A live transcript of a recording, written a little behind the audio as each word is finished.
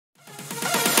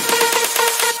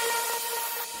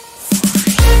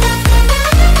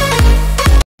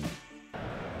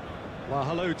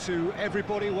hello to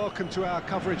everybody. Welcome to our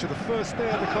coverage of the first day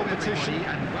of the competition.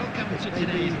 And welcome to Maybe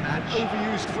today's an match.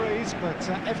 overused phrase, but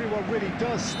everyone really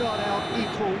does start out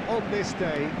equal on this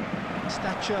day.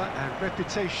 Stature and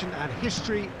reputation and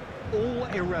history, all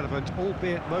irrelevant,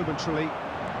 albeit momentarily.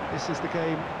 This is the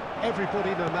game everybody,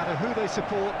 no matter who they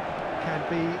support, can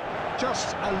be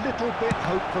just a little bit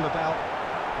hopeful about.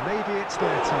 Maybe it's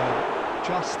their turn,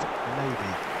 just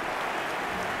maybe.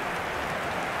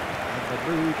 The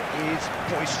mood is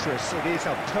boisterous. It is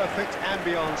a perfect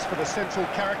ambience for the central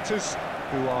characters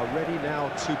who are ready now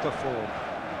to perform.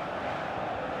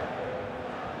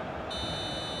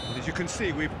 And as you can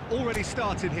see, we've already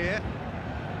started here.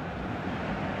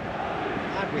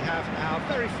 And we have our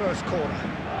very first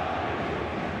corner.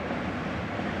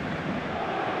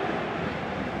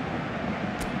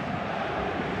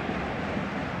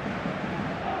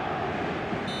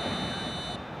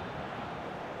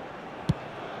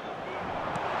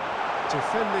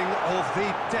 Defending of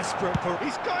the desperate...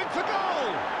 He's going for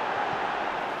goal!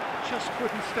 Just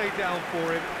couldn't stay down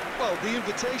for him. Well, the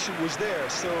invitation was there,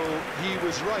 so he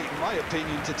was right, in my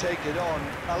opinion, to take it on.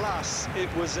 Alas,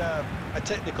 it was a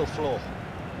technical flaw.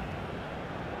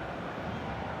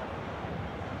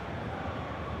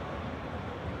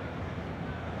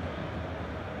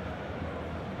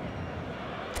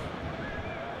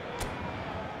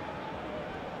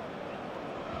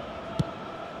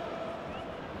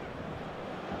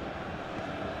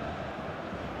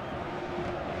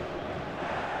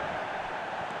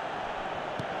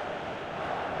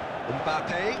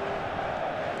 Mbappe.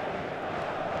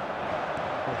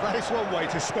 Well, that is one way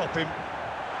to stop him.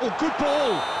 Oh, good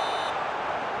ball!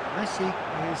 Messi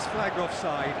is flagged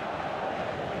offside.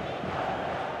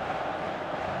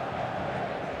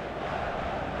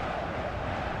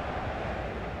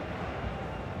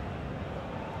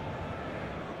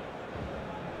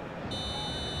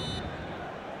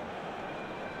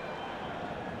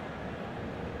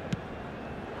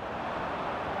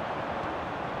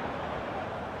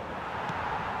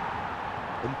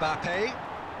 Mbappe.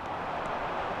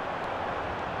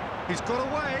 He's got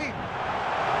away.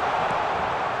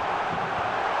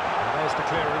 And there's the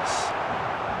clearance.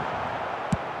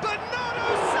 Bernardo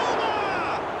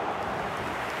Silva!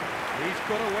 He's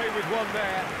got away with one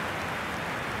there.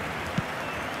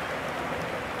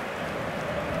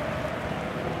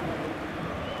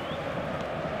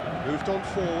 Moved on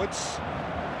forwards.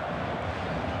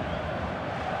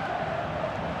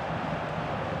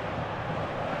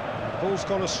 Ball's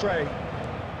gone astray.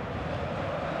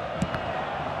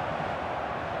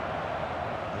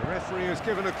 The referee has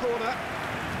given a corner.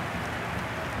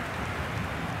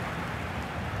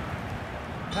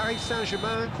 Paris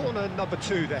Saint-Germain, corner number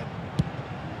 2 then.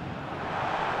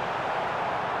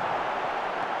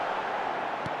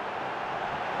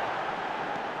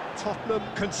 Tottenham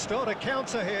can start a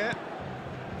counter here.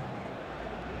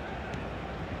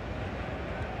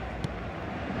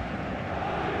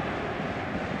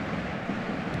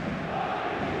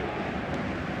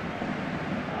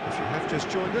 Just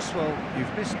joined us, well,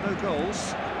 you've missed no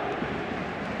goals.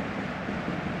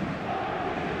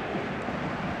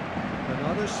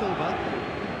 Bernardo Silva.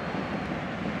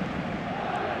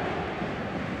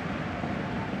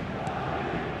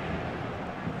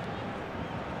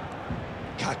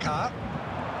 Kaká.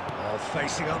 Oh,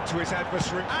 facing up to his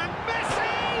adversary. And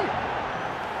Messi!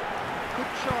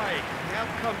 Good try. The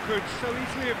outcome could so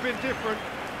easily have been different.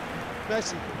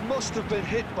 Messi must have been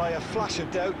hit by a flash of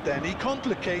doubt then. He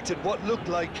complicated what looked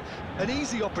like an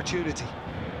easy opportunity.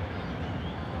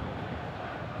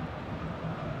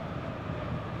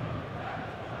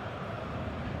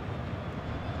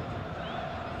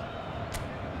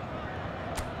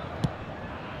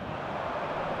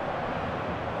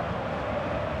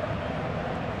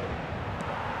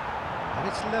 And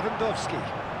it's Lewandowski.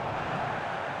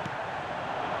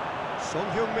 Son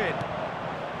Heung-min.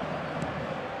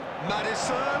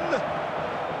 Maddison!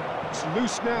 It's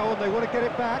loose now and they want to get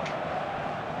it back.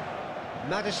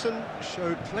 Maddison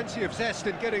showed plenty of zest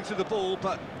in getting to the ball,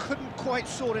 but couldn't quite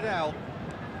sort it out.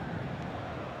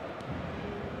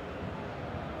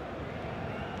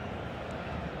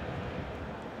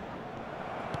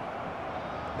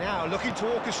 Now looking to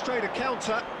orchestrate a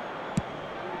counter.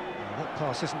 That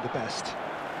pass isn't the best.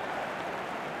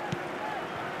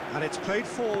 And it's played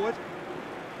forward.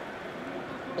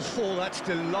 Oh, that's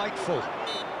delightful.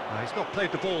 He's not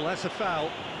played the ball, that's a foul.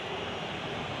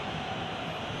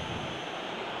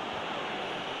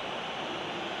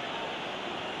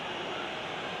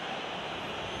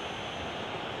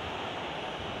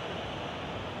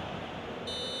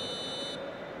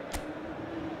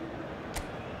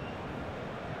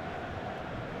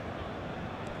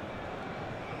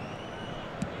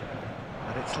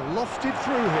 lofted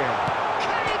through here.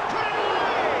 Can he put it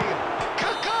away?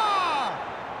 Kaka!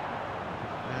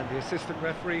 And the assistant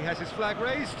referee has his flag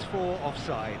raised for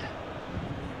offside.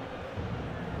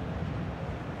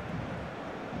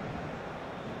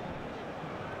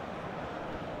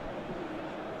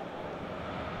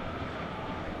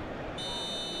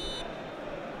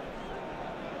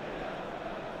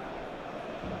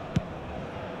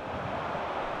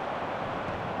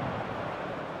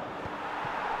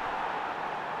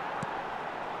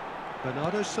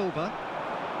 Bernardo Silva,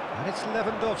 and it's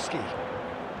Lewandowski.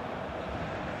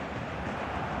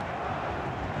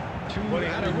 Well, he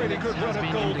had a really good run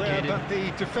of goal there, but the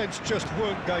defence just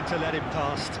weren't going to let him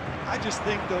past. I just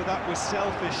think, though, that was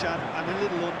selfish and a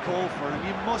little uncalled for him.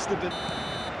 He must have been...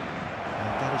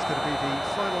 And that is going to be the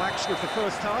final action of the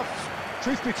first half.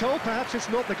 Truth be told, perhaps it's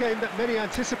not the game that many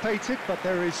anticipated, but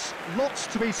there is lots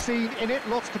to be seen in it,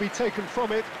 lots to be taken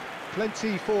from it.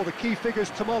 Plenty for the key figures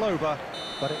to mull over,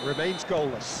 but it remains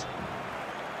goalless.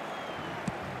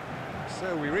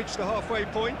 So we reach the halfway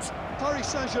point. Paris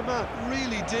Saint-Germain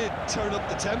really did turn up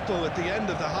the tempo at the end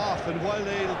of the half, and while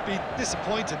they'll be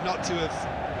disappointed not to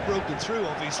have broken through,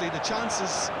 obviously, the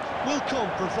chances will come,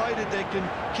 provided they can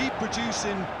keep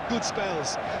producing good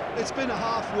spells. It's been a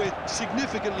half with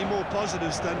significantly more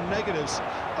positives than negatives,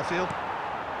 I feel.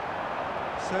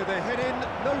 So they head in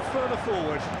no further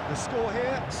forward. The score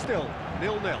here, still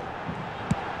 0-0.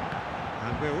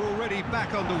 And we're already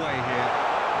back underway here.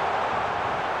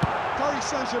 Paris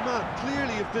Saint-Germain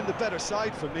clearly have been the better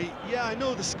side for me. Yeah, I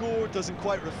know the score doesn't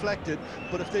quite reflect it,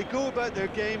 but if they go about their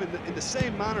game in the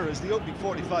same manner as the opening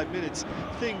 45 minutes,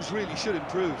 things really should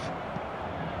improve.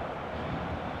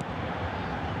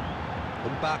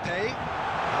 Mbappe.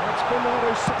 Now it's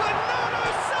Bernardo Silva.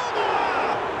 Bernardo Silva!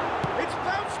 It's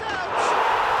bounced out!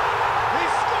 He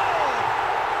scored!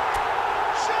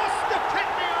 Just the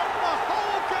pick-me-up the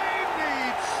whole game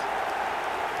needs!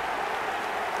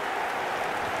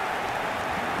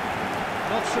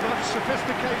 Not so much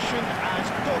sophistication as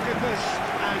doggedness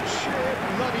and sheer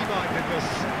bloody-mindedness.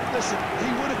 Listen,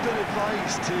 he would have been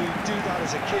advised to do that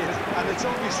as a kid, and it's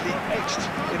obviously etched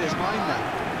in his mind now.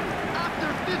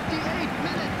 After 58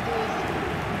 minutes is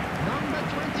number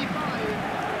 25.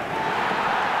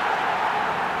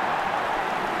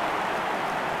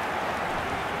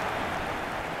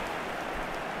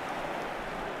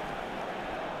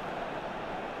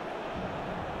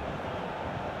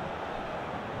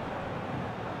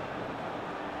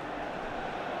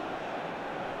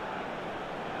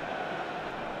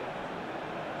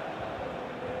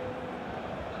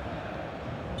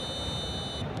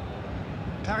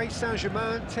 Paris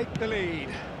Saint-Germain take the lead.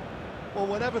 Well,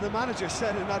 whatever the manager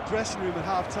said in that dressing room at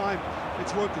half-time,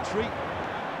 it's worth the treat.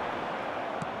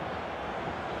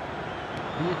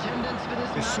 The attendance for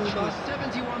this match was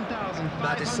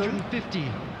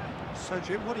 71,550. So,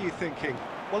 Jim, what are you thinking?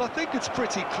 Well, I think it's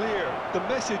pretty clear. The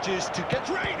message is to get...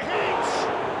 Great hit!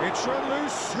 It's run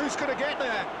loose. Who's going to get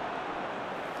there?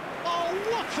 Oh,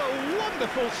 what a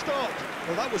wonderful stop!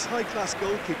 Well, that was high-class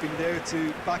goalkeeping there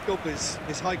to back up his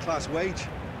high-class wage.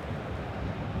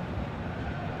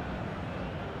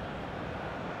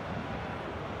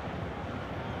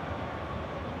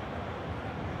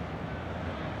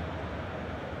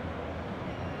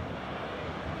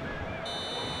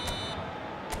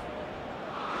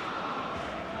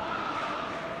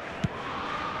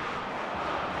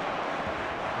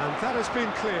 And that has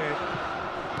been cleared.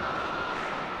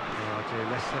 Oh dear,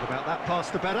 less said about that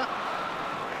pass the better.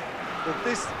 Well,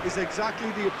 this is exactly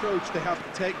the approach they have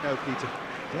to take now, Peter.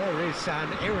 There is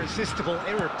an irresistible,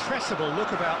 irrepressible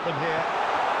look about them here.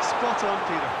 Spot on,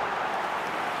 Peter.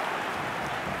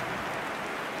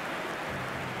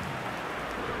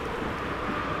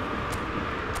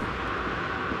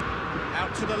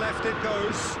 Out to the left it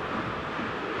goes.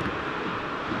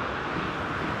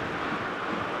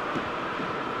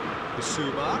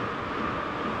 Bissouma.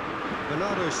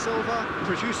 Bernardo Silva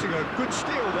producing a good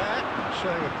steal there,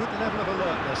 showing a good level of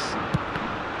alertness.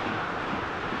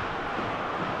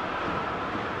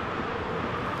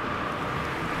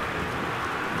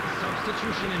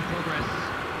 Substitution in progress.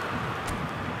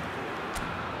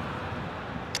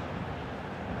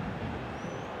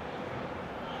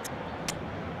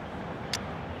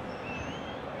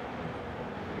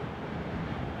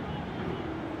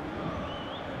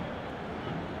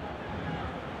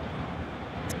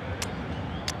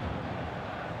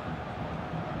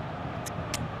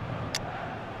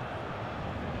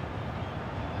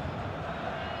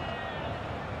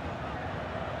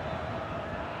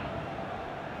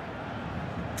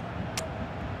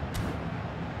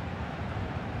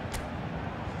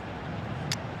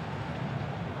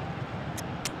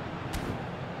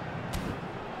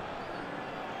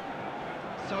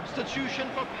 Substitution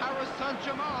for Paris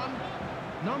Saint-Germain.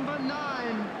 Number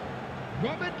 9,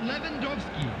 Robert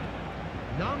Lewandowski.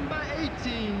 Number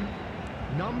 18,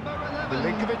 number 11.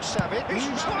 Milinkovic-Savic. He's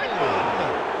Right right.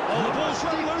 on! The ball's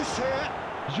run loose here.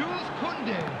 Jules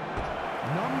Koundé.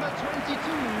 Number 22,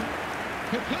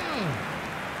 Coquelin.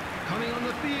 Coming on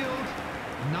the field,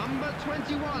 number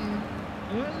 21,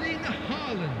 Erling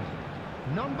Haaland.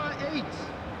 Number 8,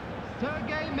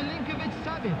 Sergei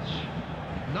Milinkovic-Savic.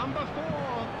 Number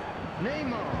 4,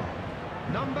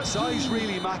 Neymar. Number 2, Size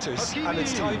really matters, Hakimi. and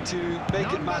it's time to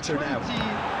make it matter Number 20,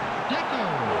 now. Deco.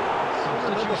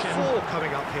 Number Substitution. 4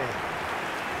 coming up here.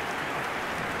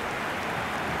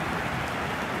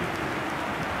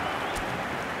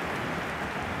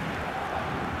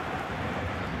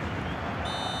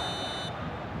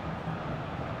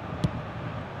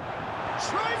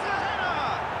 Tries a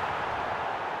header!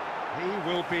 He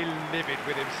will be livid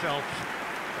with himself.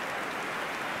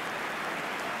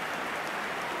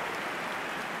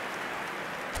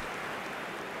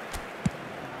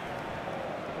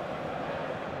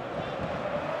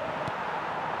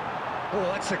 Oh,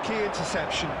 that's a key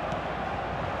interception.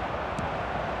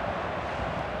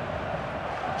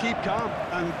 Keep calm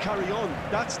and carry on.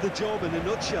 That's the job in a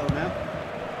nutshell now.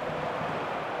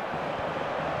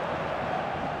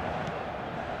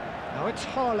 Now it's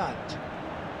Haaland.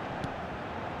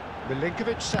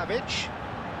 Milinkovic-Savic.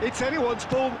 It's anyone's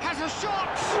ball. Has a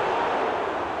shot!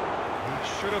 He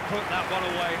should have put that one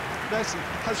away. Messi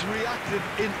has reacted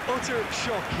in utter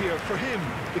shock here. For him,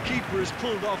 the keeper has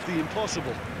pulled off the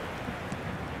impossible.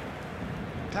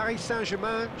 Paris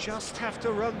Saint-Germain just have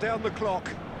to run down the clock.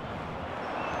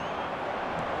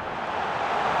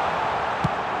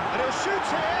 And he'll shoot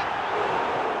here!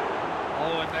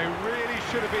 Oh, and they really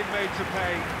should have been made to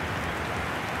pay.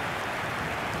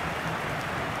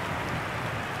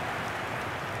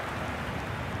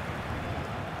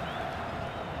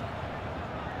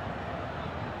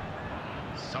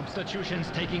 Substitutions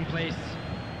taking place.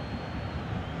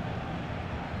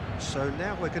 So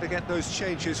now we're going to get those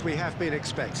changes we have been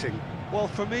expecting. Well,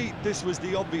 for me, this was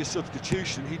the obvious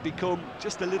substitution. He'd become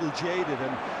just a little jaded,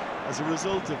 and as a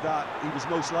result of that, he was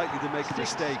most likely to make a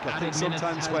mistake. I think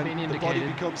sometimes when the body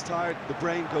becomes tired, the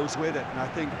brain goes with it, and I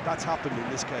think that's happened in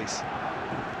this case.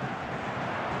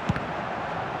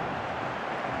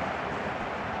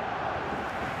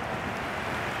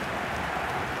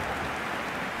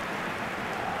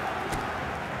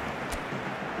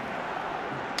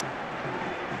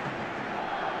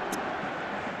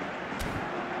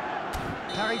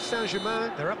 Paris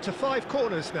Saint-Germain, they're up to 5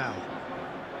 corners now.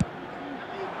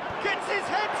 Gets his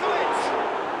head to it!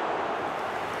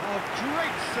 Oh,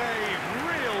 great save,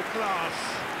 real class.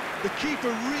 The keeper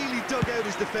really dug out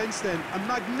his defence then, a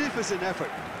magnificent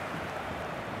effort.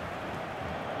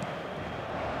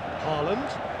 Haaland.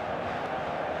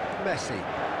 Messi.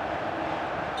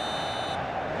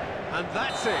 And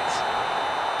that's it.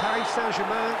 Paris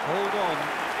Saint-Germain, hold on.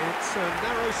 It's a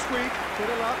narrow squeak, bit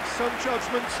of luck, some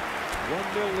judgment.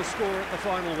 1-0 the score at the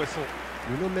final whistle.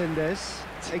 Nuno Mendes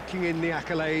taking in the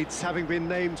accolades, having been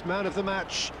named man of the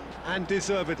match, and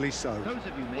deservedly so.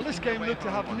 Well, this game looked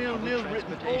to have 0-0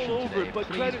 written all over it, but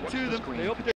credit to them, they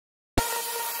upped their